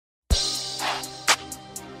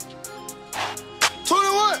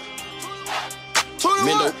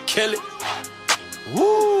Mendo, kill it.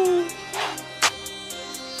 Woo.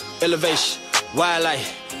 Elevation,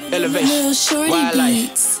 wildlife, elevation,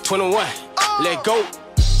 wildlife. 21, let go.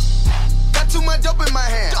 Got too much dope in my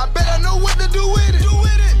hand. I bet I know what to do with it.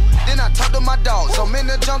 Then I talk to my dogs. I'm in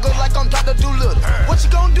the jungle like I'm Dr. Doolittle. What you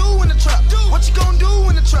gon' do in the trap? What you gon' do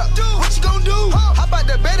in the trap? What you gon' do? How about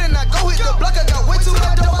the bed and I go hit the block? I got way too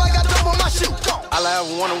much dope. I got dope on my shoe. All I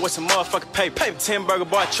ever wanted was some motherfucking paper. 10 burger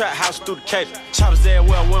boy trap house through the cable. Choppers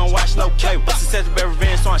everywhere, we don't watch no cable. Success bear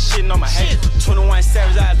revenge, so I'm shitting on my haters. 21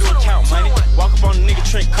 savage, I do account money. Walk up on the nigga,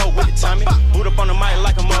 trench coat with the tummy. Boot up on the mic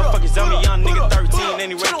like a motherfucking zombie. Young nigga 13,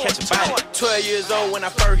 anyway, catch a body. 12 years old when I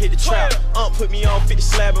first hit the trap. Put me on 50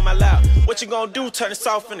 slab in my lap. What you gon' do? Turn this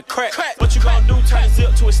off in the crack. What you gon' do? Turn his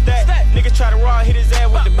zip to a stack. Nigga try to raw, hit his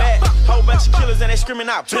ass with the mat. Whole bunch of killers and they screaming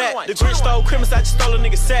out black. The Grinch stole criminals, I just stole a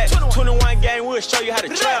nigga sack. 21 gang, we'll show you how to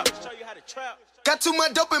trap. Got too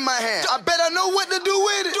much dope in my hand. I bet I know what to do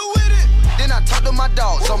with it. Then I talk to my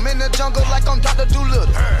dogs. I'm in the jungle like I'm Dr.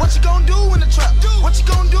 Doolittle.